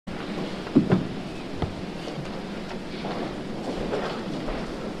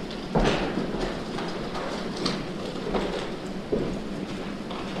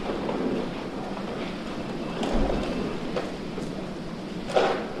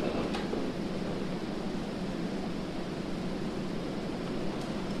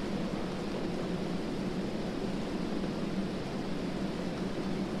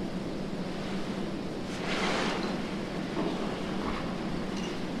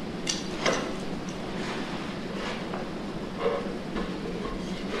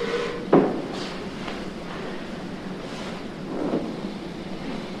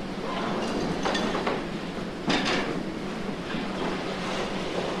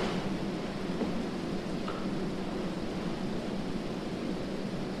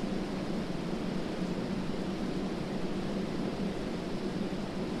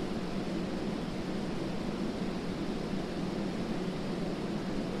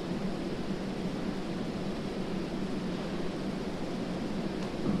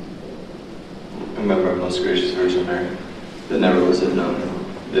Remember our most gracious Virgin Mary, that never was it known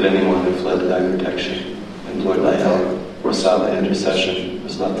that anyone who fled to thy protection, implored thy help, or sought thy intercession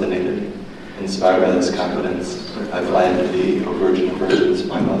was left unaided. Inspired by this confidence, I fly unto thee, O Virgin of Virgins,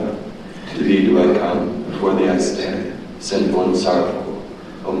 my Mother. To thee do I come, before thee I stand, sinful and sorrowful.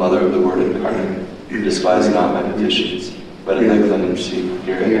 O Mother of the Word incarnate, despise not my petitions, but in thy clemency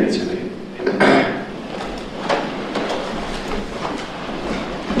hear and answer me. Amen.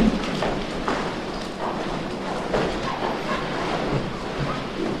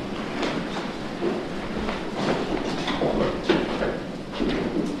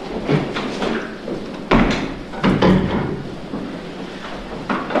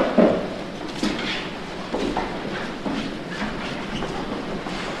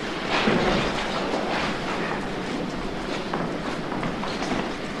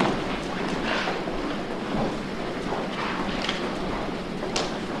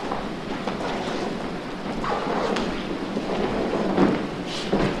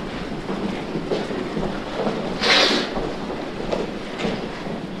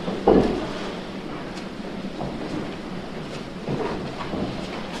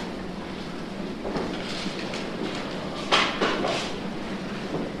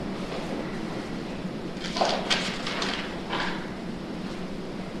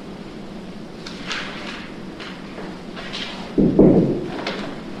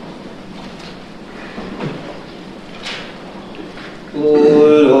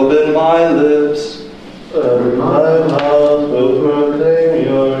 Lord, open my lips, and my mouth will proclaim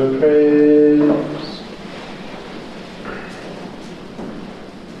your praise.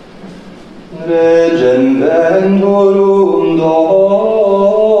 Legem ventorum Dominum,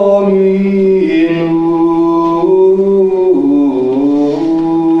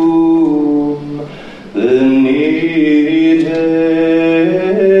 venite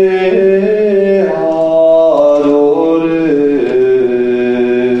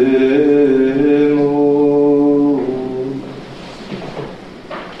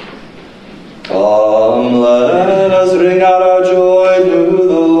Come, let us bring out our joy to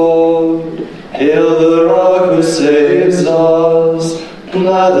the Lord. Hail the rock who saves us.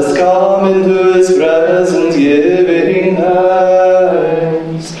 Let us come into his presence, giving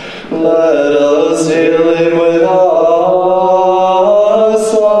thanks. Let us hail him with a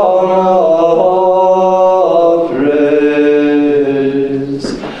song of praise.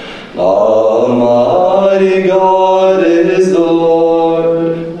 Almighty God is the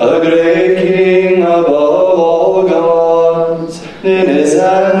Lord, a great King above all gods. In his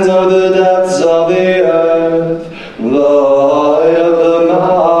hands are the depths of the earth, the height of the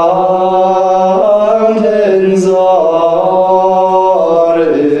mountains are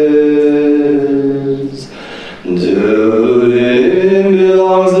his. To him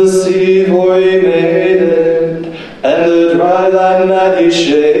belongs the sea, for he made it, and the dry land that he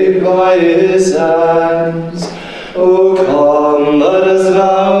shaped by his hands. Oh, come, let us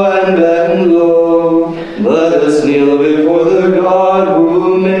bow and bend low. Let us kneel before the God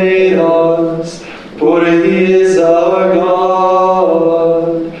who made us, for he is our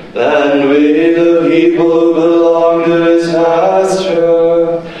God, and we the people who belong to his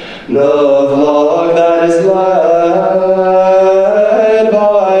pasture, the flock that is led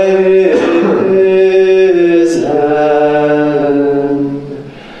by his hand.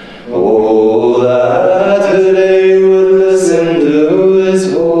 Oh, that today you would listen to his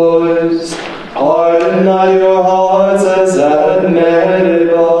voice. Harden not your hearts as at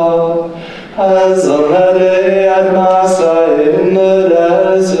Meribah, as on that day at Massah in the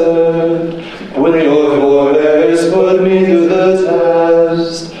desert, when your forebears put me to the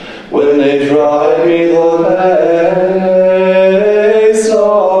test, when they tried me, though they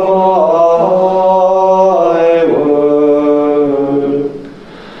saw my work.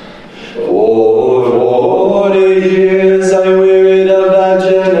 For 40 years I wearied of that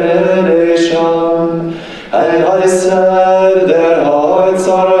generation, and I said, their hearts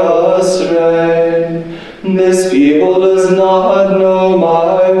are astray. This people does not know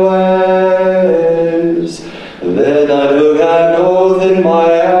my ways. Then I took an oath in my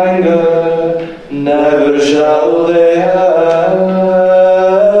anger, never shall they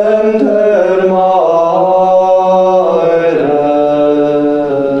enter my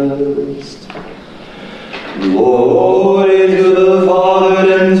rest. Glory to the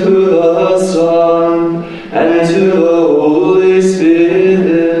Father, and to the Son, and to the Holy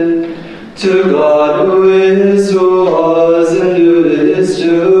Spirit, to God who is, who was, and who is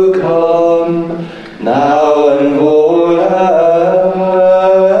to come, now and forever. Amen.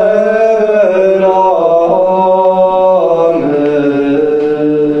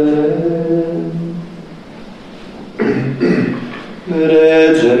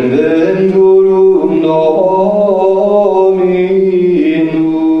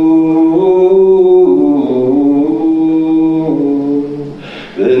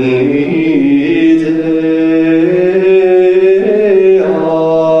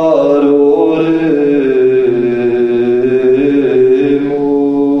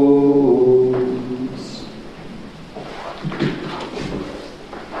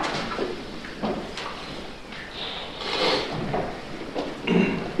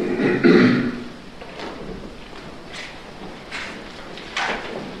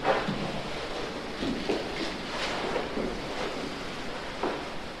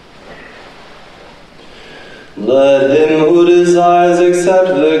 Let him who desires accept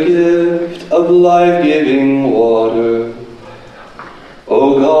the gift of life-giving water.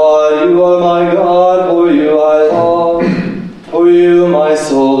 O God, you are my God, for you I long, for you my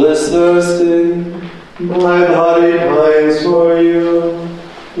soul is thirsty. My body pines for you,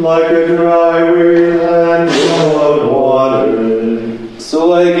 like a dry, weary land without water.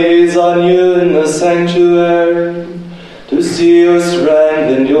 So I gaze on you in the sanctuary, to see your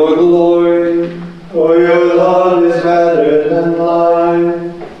strength and your glory. For your love is better than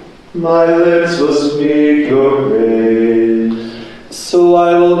life. My lips will speak your praise. So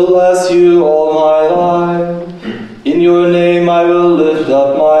I will bless you all my life. In your name I will lift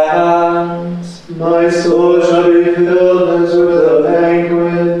up my hands. My soul shall be filled as with a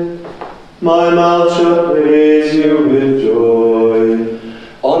banquet. My mouth shall praise you with joy.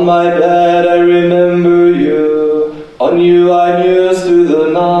 On my bed I remember you. On you I muse through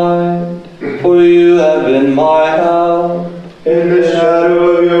the night. For you have been my help. In the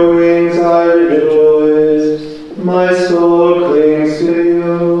shadow of your wings I rejoice. My soul clings to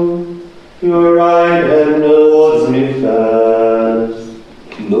you. Your right hand holds me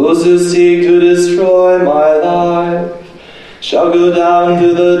fast. Those who seek to destroy my life shall go down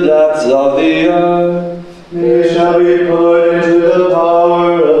to the depths of the earth. They shall be put into the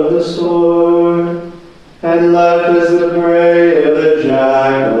power of the sword, and left as the prey of the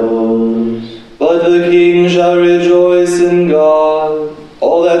jackals. But the king shall rejoice in God.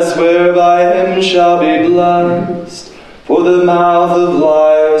 All that swear by him shall be blessed, for the mouth of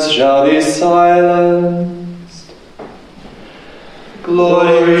liars shall be silenced.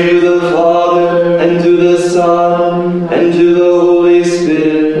 Glory to the Father, and to the Son, and to the Holy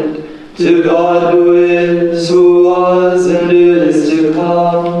Spirit, to God who is, who was, and is to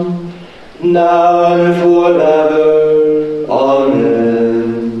come, now and forever.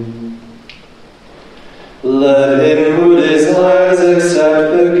 Amen. Let him who desires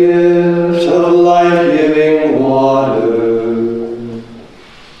accept the gift of life-giving water.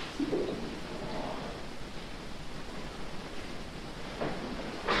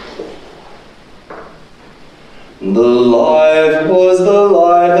 The life was the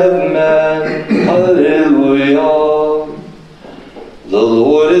light of man. Hallelujah. The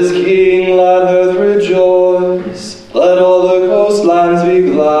Lord is King, let earth rejoice. Let all the coastlands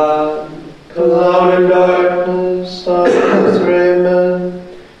be glad. Cloud and darkness, darkness raiment,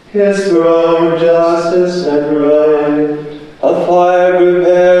 his throne justice and right. A fire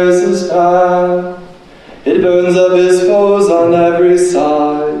prepares his path. It burns up his foes on every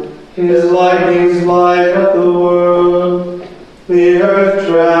side. His lightnings light up the world. The earth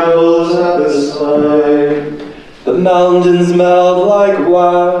trembles at the sight. The mountains melt like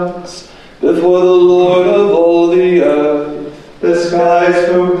wax before the Lord of all the earth. The skies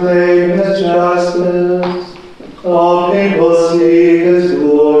proclaim his justice. All people see his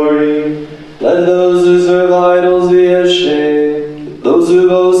glory. Let those who serve idols be ashamed, those who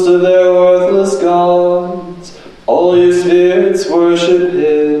boast of their worthless gods. All you spirits worship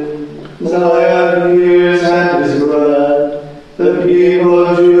him. Zion hears and is glad. The people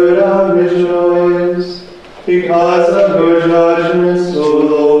of Judah rejoice because of your judgments, O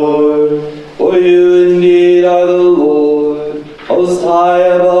Lord. For you indeed are the Lord, most high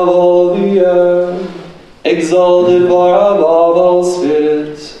above all the earth, exalted far above all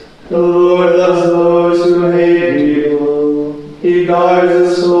spirits. The Lord loves those who hate evil. He guards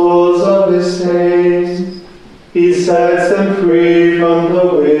the souls of his saints. He sets them free from the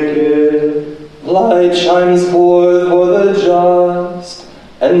wicked. Light shines forth for the just,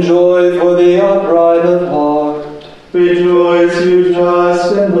 and joy for the upright of heart. Rejoice, you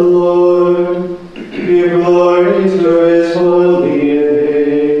just in the Lord. Give glory to his holy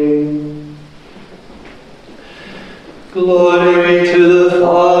name. Glory to the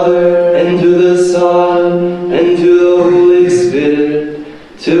Father, and to the Son, and to the Holy Spirit,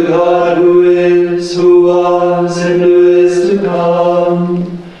 to God who is, who was, and who is to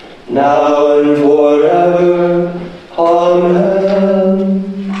come, now and forever. Amen.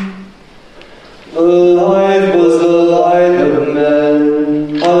 The life was the light of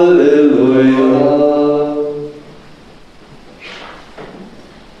men. Hallelujah.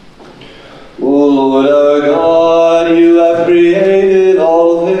 O Lord our God, you have created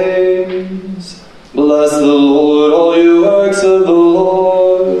all things. Bless the Lord, all you works of the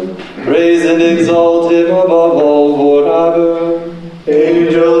Lord. Praise and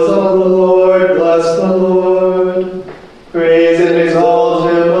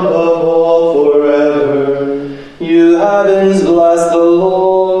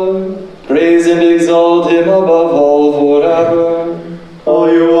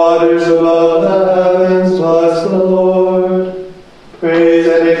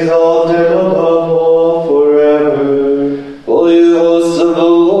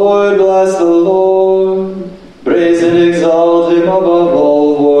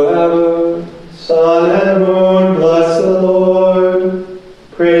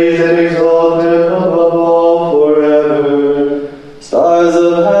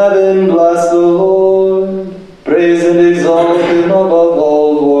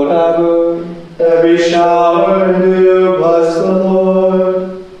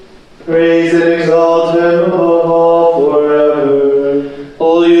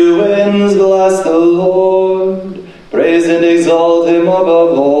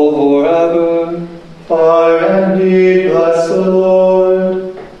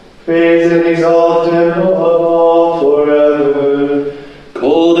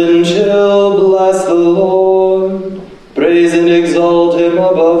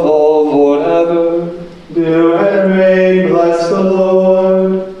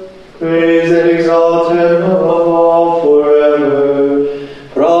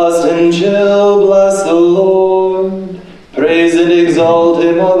and chill, bless the Lord. Praise and exalt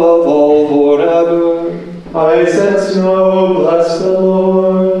him above all forever. Ice and snow, bless the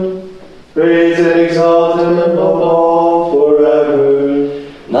Lord. Praise and exalt him above all forever.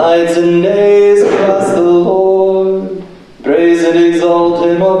 Nights and days, bless the Lord. Praise and exalt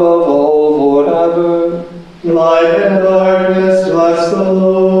him above all forever. Light and darkness, bless the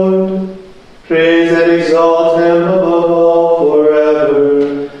Lord. Praise and exalt him above all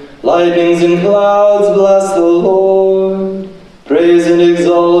forever. Lightnings and clouds, bless the Lord. Praise and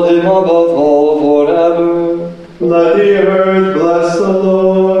exalt him above all forever. Let the earth bless the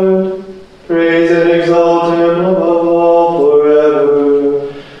Lord. Praise and exalt him above all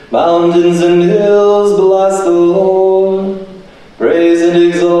forever. Mountains and hills, bless the Lord. Praise and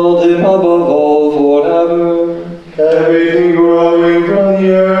exalt him above all forever. Everything growing from the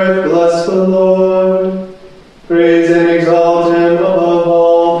earth, bless the Lord. Praise and exalt him above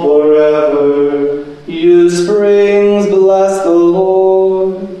all forever. You springs, bless the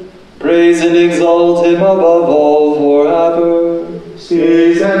Lord. Praise and exalt him above all forever.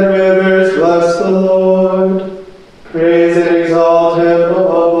 Seas and rivers, bless the Lord. Praise and exalt him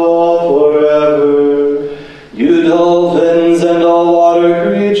above all forever. You dolphins and all water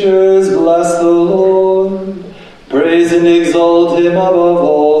creatures, bless the Lord. Praise and exalt him above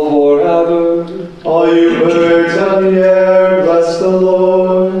all forever. All you birds of the air, bless the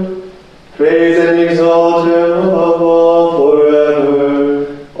Lord. Praise and exalt him above all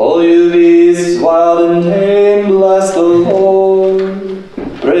forever. All you beasts, wild and tame, bless the Lord.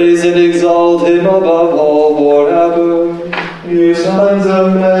 Praise and exalt him above all forever. You sons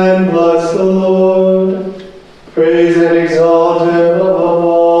of men, bless the Lord. Praise and exalt him above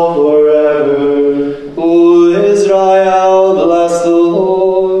all forever. O Israel, bless the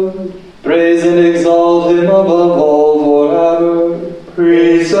Lord. Praise and exalt him above all forever.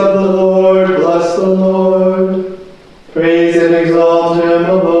 Priests of the Lord, bless the Lord. Praise and exalt him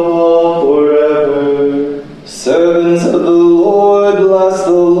above all forever. Servants of the Lord, bless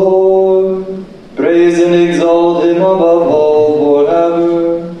the Lord. Praise and exalt him above all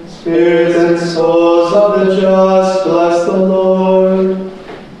forever. Spirits and souls of the just, bless the Lord.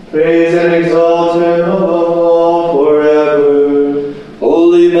 Praise and exalt him above all forever.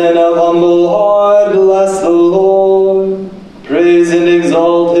 Holy men of humble heart, bless the Lord. Praise and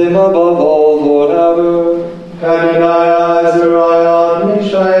exalt him above all forever. Hananiah, Azariah,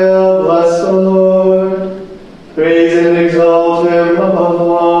 Mishael, bless the Lord. Praise and exalt him above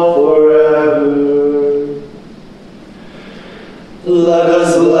all forever. Let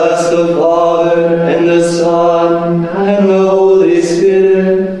us bless the Father, and the Son, and the Holy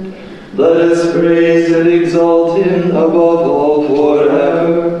Spirit. Let us praise and exalt him above all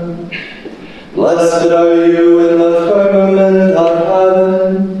forever. Blessed are you in the firmament of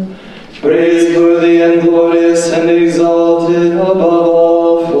heaven, praiseworthy and glorious and exalted above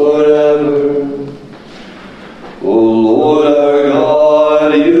all forever. O Lord our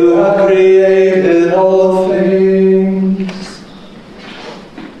God, you have created all things.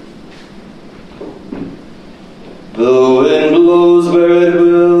 The wind blows where it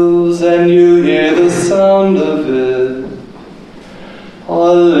wills, and you hear the sound of it.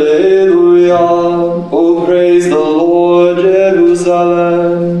 Alleluia. Oh, praise the Lord,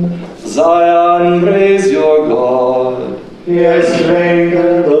 Jerusalem. Zion, praise your God. He has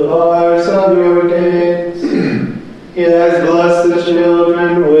strengthened the bars of your gates. He has blessed the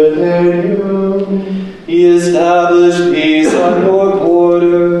children within you. He established peace on your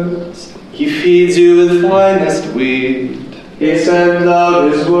borders. He feeds you with finest wheat. He sends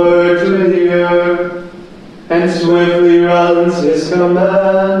out his word to the earth, and swiftly runs his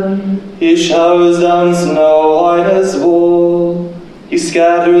command. He showers down snow white as wool. He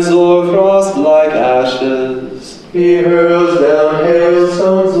scatters hoarfrost like ashes. He hurls down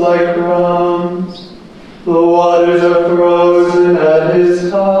hailstones like crumbs. The waters are frozen at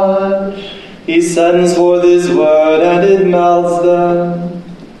his touch. He sends forth his word, and it melts them.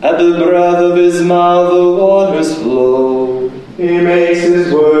 At the breath of his mouth the waters flow. He makes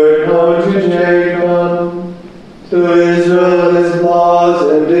his word known to Jacob, to Israel his laws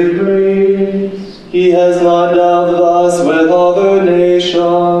and decrees. He has not dealt thus with other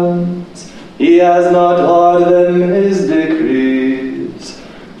nations. He has not taught them his decrees.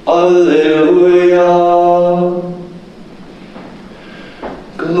 Alleluia.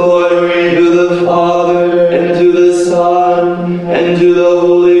 Glory to the Father, and to the Son, and to the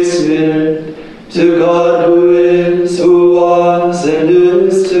Holy Spirit, to God who is, who was, and who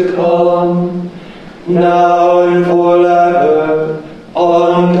is to come, now and forever.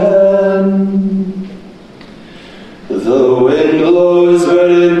 Amen. The wind blows where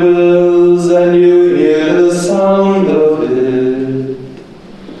it will,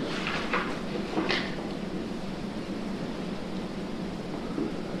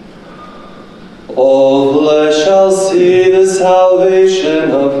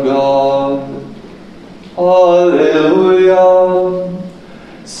 salvation of God. Alleluia.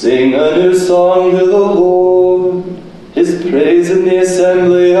 Sing a new song to the Lord, his praise in the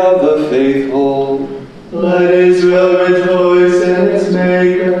assembly of the faithful. Let Israel rejoice in its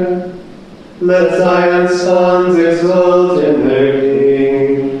Maker. Let Zion's sons exult in their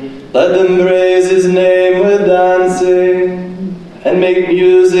King. Let them praise his name with dancing, and make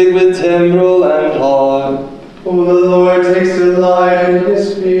music with timbrel and harp. For the Lord takes delight in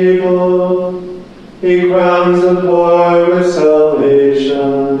his people. He crowns the poor with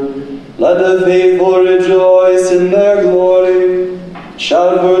salvation. Let the faithful rejoice in their glory,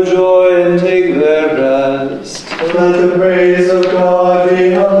 shout for joy and take their rest. Let the praise of God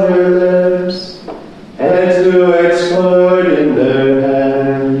be on their lips, and to exploit in their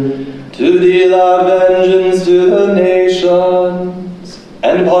hand. To deal out vengeance to the nations,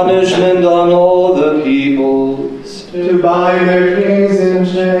 and punishment on all the peoples. To bind their kings in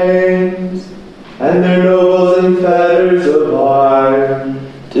chains, and their nobles in fetters of iron.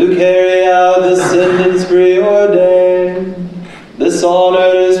 To carry out the sentence preordained. This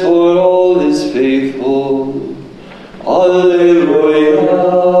honor is for all his faithful. Alleluia.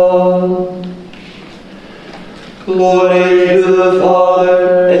 Glory to the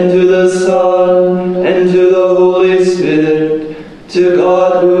Father, and to the Son, and to the Holy Spirit, to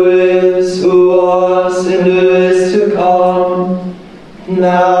God who is, who was, and who is to come,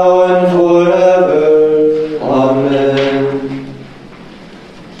 now and forever. Amen.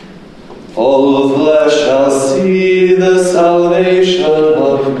 All flesh shall see the salvation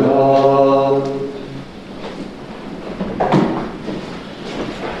of God.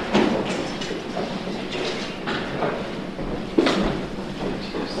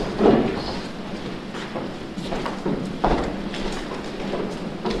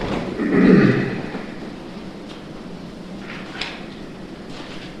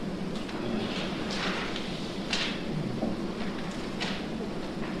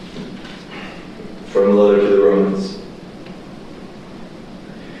 From the letter to the Romans.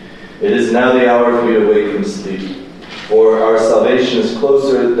 It is now the hour for you to wake from sleep, for our salvation is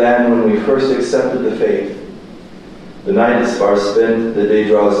closer than when we first accepted the faith. The night is far spent, the day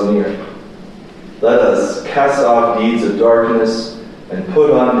draws near. Let us cast off deeds of darkness and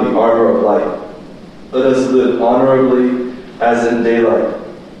put on the armor of light. Let us live honorably as in daylight,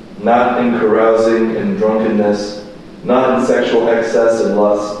 not in carousing and drunkenness, not in sexual excess and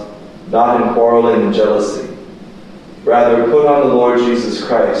lust, not in quarreling and jealousy. Rather, put on the Lord Jesus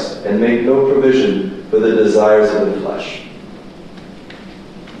Christ and make no provision for the desires of the flesh.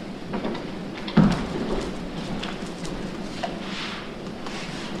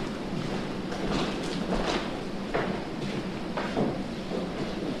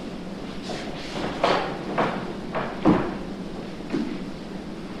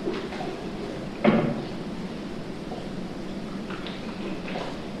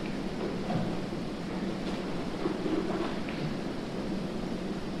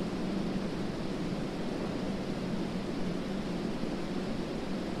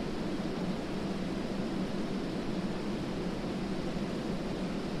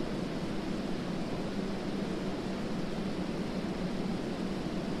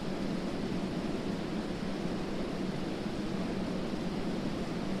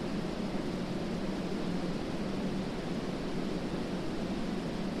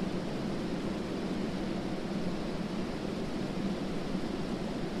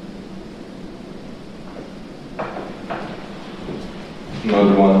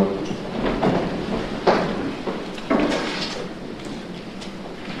 Mode 1.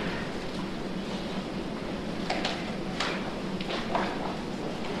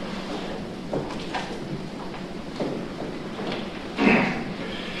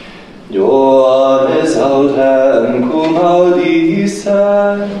 Johannes autem cum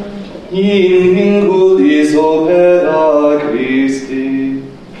audisset, in vinculis opera Christi,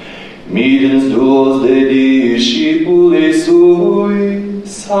 mittens duos de discipuli sui,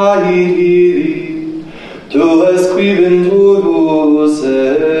 sairi, tu es qui venturus es,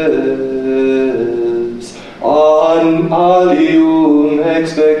 an alium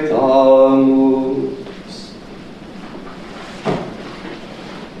expectamus.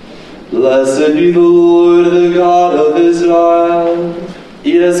 Blessed be the Lord, the God of Israel.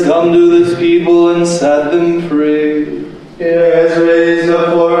 He has come to this people and set them free. He has raised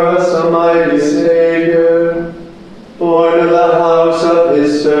up for us a mighty Savior, born of the house of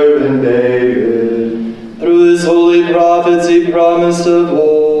his servant David. Through his holy prophets he promised of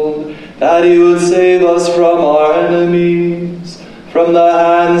old that he would save us from our enemies, from the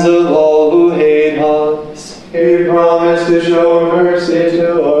hands of all who hate us. He promised to show mercy mercy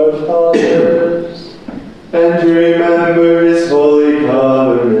to our fathers, and to remember his holy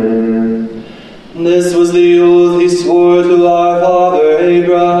covenant. This was the oath he swore to our father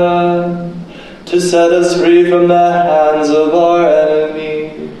Abraham, to set us free from the hands of our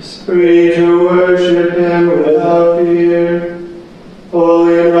enemies, Free to worship him without fear,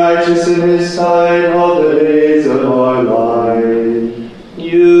 holy and righteous in his sight all the days of our life.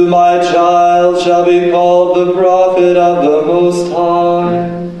 You, my child, shall be called the prophet of the Most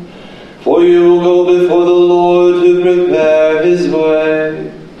High, for you will go before the Lord to prepare his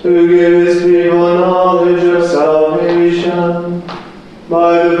way, To give his people knowledge of salvation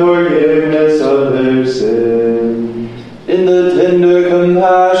by the forgiveness of their sins. in the tender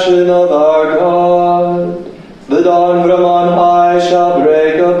compassion of our God. The dawn from on high shall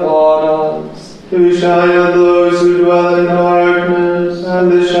break upon us, To shine on those who dwell in darkness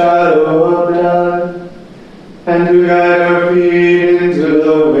and the shadow of death, and to guide our feet into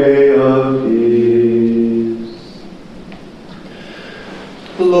the way of peace.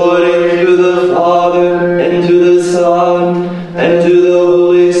 glory to the Father, and to the Son, and to the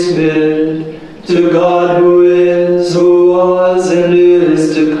Holy Spirit, to God who is, who was, and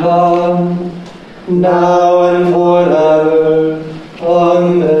is to come, now and forever.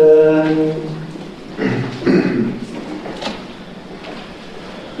 Amen.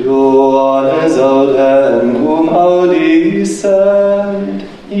 Johannes autem cum audisset,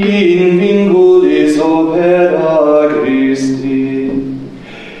 in vinculis opera Christi,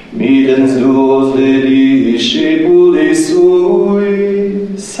 mittens duos de discipulis sui,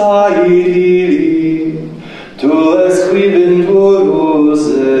 saidi, tu esquiventurus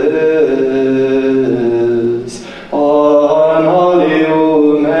es, an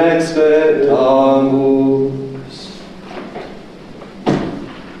alium expectamus.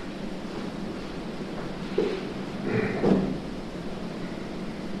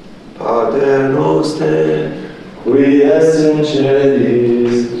 Pater noster, Qui es in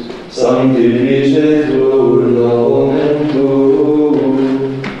celis, sanctificetur nomen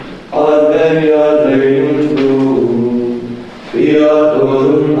tuum, adveniat regnum tuum, fiat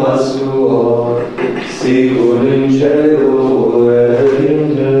voluntas tua, sicur in cielo et in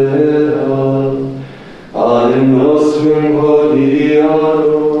terra. Panem nostrum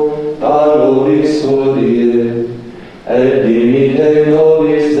quotidianum da nobis hodie, et dimitte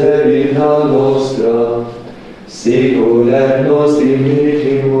nobis debita nostra, sicur et nos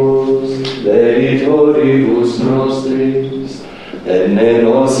dimittimus debitoribus nostris, et ne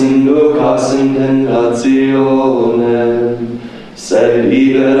nos inducas in tentationem, sed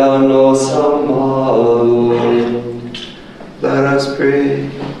libera nos a malo. let us pray.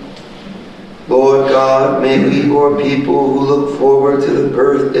 Lord God, may we, your people who look forward to the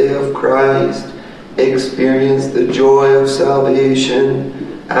birthday of Christ, experience the joy of salvation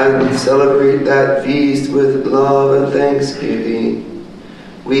as we celebrate that feast with love and thanksgiving.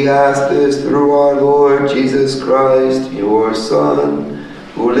 We ask this through our Lord Jesus Christ, your Son,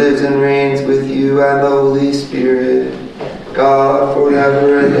 who lives and reigns with you and the Holy Spirit, God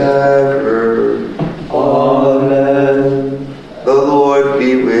forever and ever. Amen. The Lord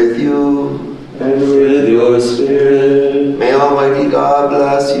be with you. And with your spirit. May Almighty God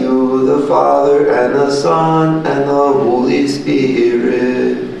bless you, the Father, and the Son, and the Holy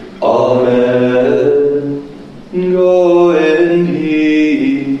Spirit. Amen. Go in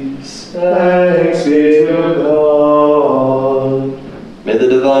peace. Thanks be to God. May the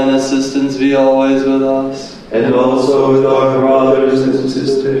divine assistance be always with us. And also with our brothers and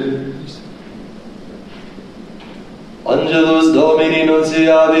sisters. Angelus Domini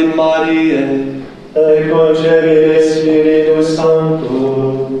nunciavit Mariae. Et concepit Spiritus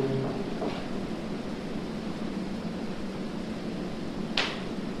Sancto.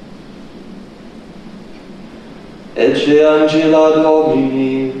 Ecce Angela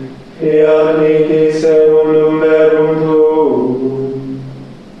Domini. Fiat mihi secundum verbum tuum.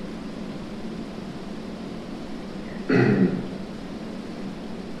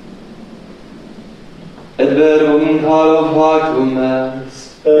 Et verbum caro factum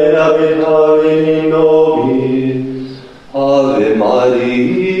est. Et habitavit in nobis. Ave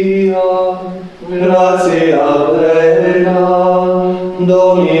Maria, gratia plena,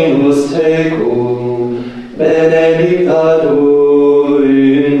 Dominus tecum, benedicta tu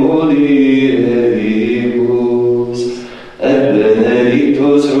in mulieribus, et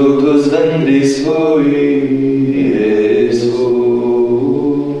benedictus fructus ventris tui,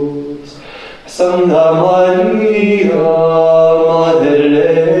 Iesus. Sancta Maria, Mater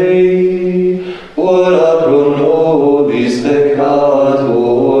Dei, ora pro nobis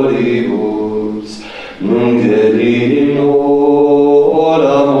peccatoribus, nunc et in hora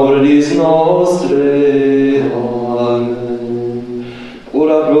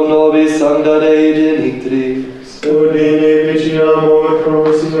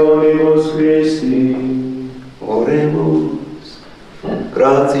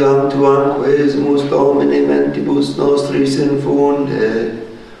gratiam tuam quesumus Domine mentibus nostris infunde,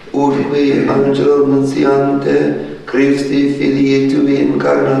 urque angelo nunciante Christi Filii Tui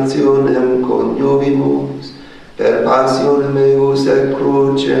incarnationem coniovimus, per passionem eius et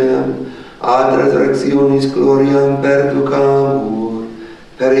crucem, ad resurrectionis gloriam perducamur,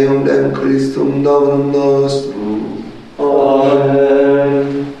 per eundem Christum Dominum nostrum. Amen.